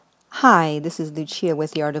Hi, this is Lucia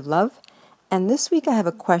with The Art of Love, and this week I have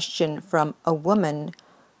a question from a woman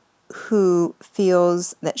who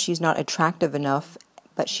feels that she's not attractive enough,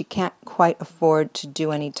 but she can't quite afford to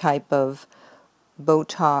do any type of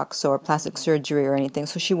Botox or plastic surgery or anything,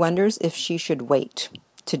 so she wonders if she should wait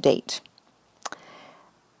to date.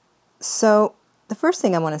 So the first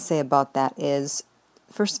thing I want to say about that is,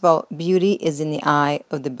 first of all, beauty is in the eye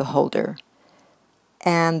of the beholder.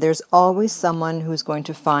 And there's always someone who's going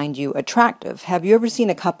to find you attractive. Have you ever seen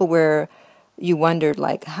a couple where you wondered,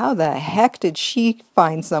 like, how the heck did she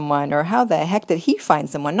find someone? Or how the heck did he find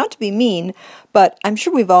someone? Not to be mean, but I'm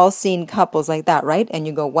sure we've all seen couples like that, right? And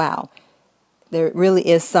you go, wow, there really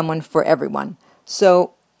is someone for everyone.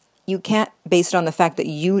 So you can't base it on the fact that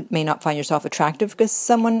you may not find yourself attractive, because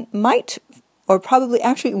someone might or probably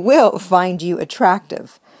actually will find you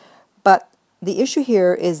attractive. But the issue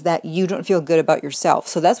here is that you don't feel good about yourself.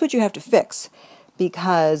 So that's what you have to fix,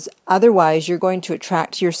 because otherwise you're going to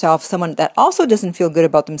attract to yourself someone that also doesn't feel good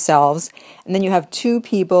about themselves. And then you have two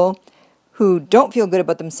people who don't feel good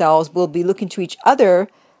about themselves will be looking to each other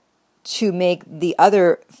to make the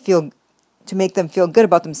other make them feel good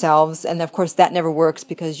about themselves. And of course that never works,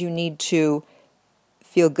 because you need to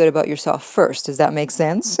feel good about yourself first. Does that make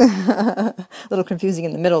sense? A little confusing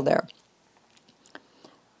in the middle there.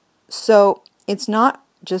 So it's not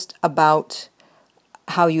just about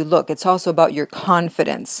how you look. It's also about your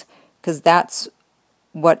confidence, because that's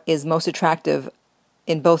what is most attractive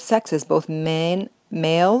in both sexes, both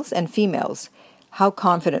males and females. How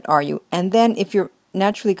confident are you? And then if you're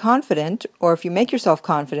naturally confident, or if you make yourself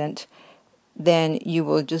confident, then you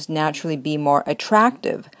will just naturally be more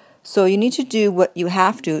attractive. So you need to do what you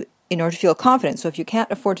have to in order to feel confident. So if you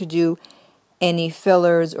can't afford to do any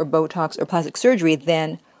fillers or Botox or plastic surgery,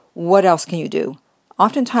 then what else can you do?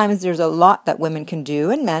 Oftentimes there's a lot that women can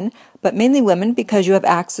do, and men, but mainly women, because you have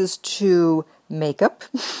access to makeup,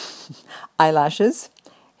 eyelashes,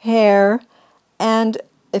 hair, and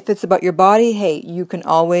if it's about your body, hey, you can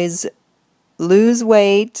always lose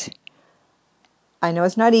weight. I know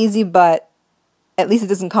it's not easy, but at least it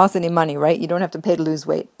doesn't cost any money, right? You don't have to pay to lose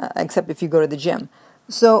weight, except if you go to the gym.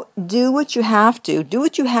 So do what you have to. Do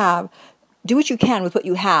what you can with what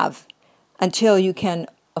you have until you can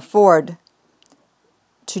afford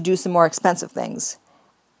to do some more expensive things,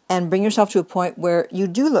 and bring yourself to a point where you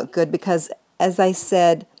do look good, because as I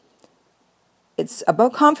said, it's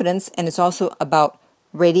about confidence, and it's also about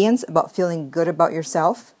radiance, about feeling good about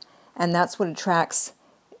yourself, and that's what attracts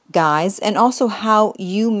guys, and also how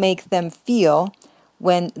you make them feel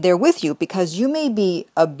when they're with you, because you may be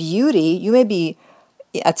a beauty, you may be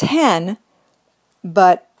a 10,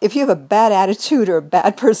 but if you have a bad attitude or a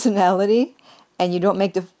bad personality, and you don't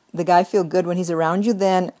make the guy feel good when he's around you,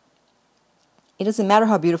 then it doesn't matter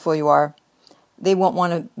how beautiful you are. They won't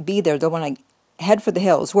want to be there. They'll want to head for the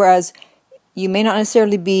hills. Whereas you may not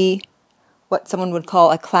necessarily be what someone would call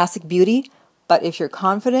a classic beauty, but if you're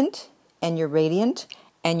confident and you're radiant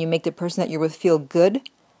and you make the person that you're with feel good,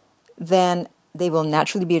 then they will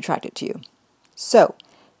naturally be attracted to you. So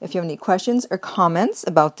if you have any questions or comments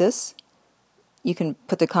about this, you can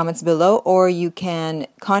put the comments below, or you can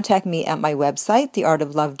contact me at my website,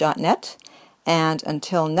 theartoflove.net. And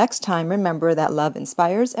until next time, remember that love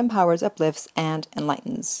inspires, empowers, uplifts, and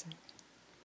enlightens.